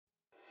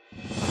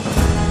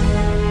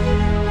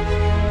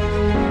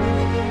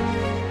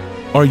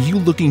Are you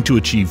looking to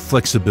achieve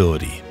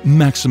flexibility,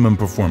 maximum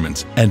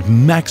performance,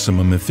 and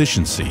maximum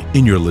efficiency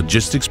in your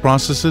logistics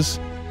processes?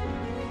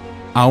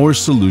 Our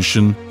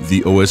solution,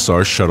 the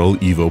OSR Shuttle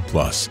Evo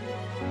Plus,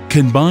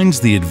 combines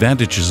the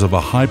advantages of a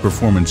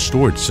high-performance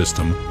storage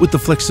system with the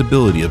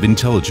flexibility of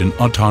intelligent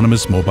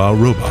autonomous mobile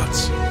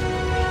robots.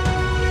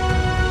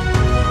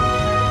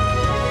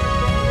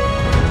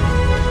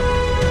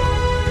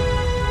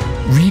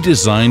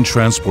 Redesign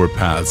transport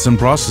paths and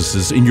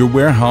processes in your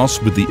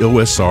warehouse with the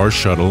OSR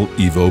Shuttle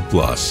Evo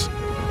Plus.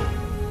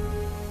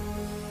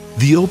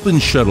 The Open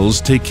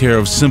Shuttles take care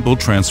of simple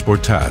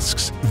transport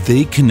tasks.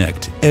 They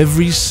connect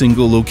every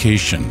single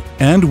location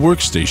and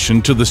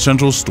workstation to the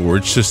central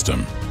storage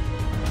system.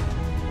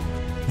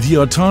 The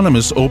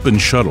autonomous Open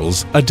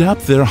Shuttles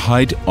adapt their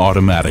height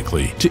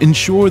automatically to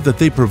ensure that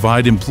they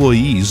provide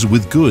employees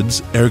with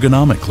goods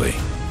ergonomically.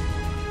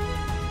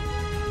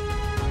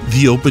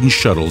 The Open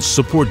Shuttles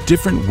support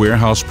different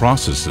warehouse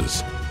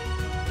processes,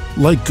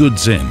 like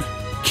goods in,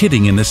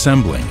 kitting and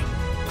assembling,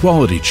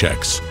 quality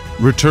checks,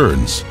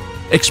 returns,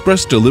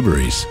 express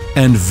deliveries,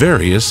 and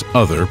various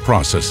other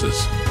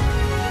processes.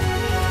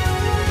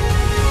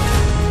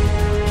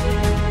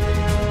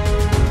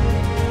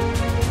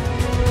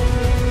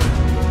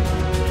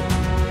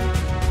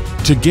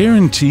 To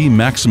guarantee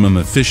maximum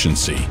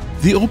efficiency,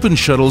 the Open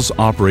Shuttles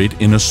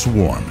operate in a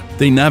swarm.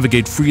 They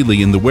navigate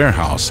freely in the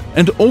warehouse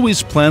and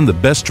always plan the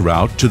best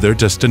route to their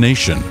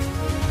destination.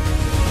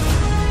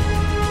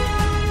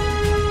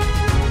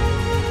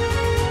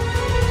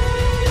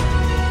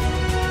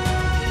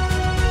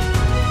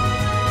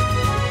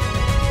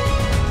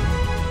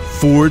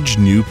 Forge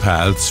new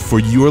paths for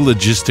your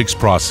logistics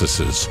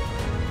processes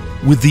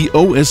with the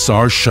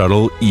OSR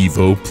Shuttle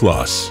Evo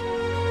Plus.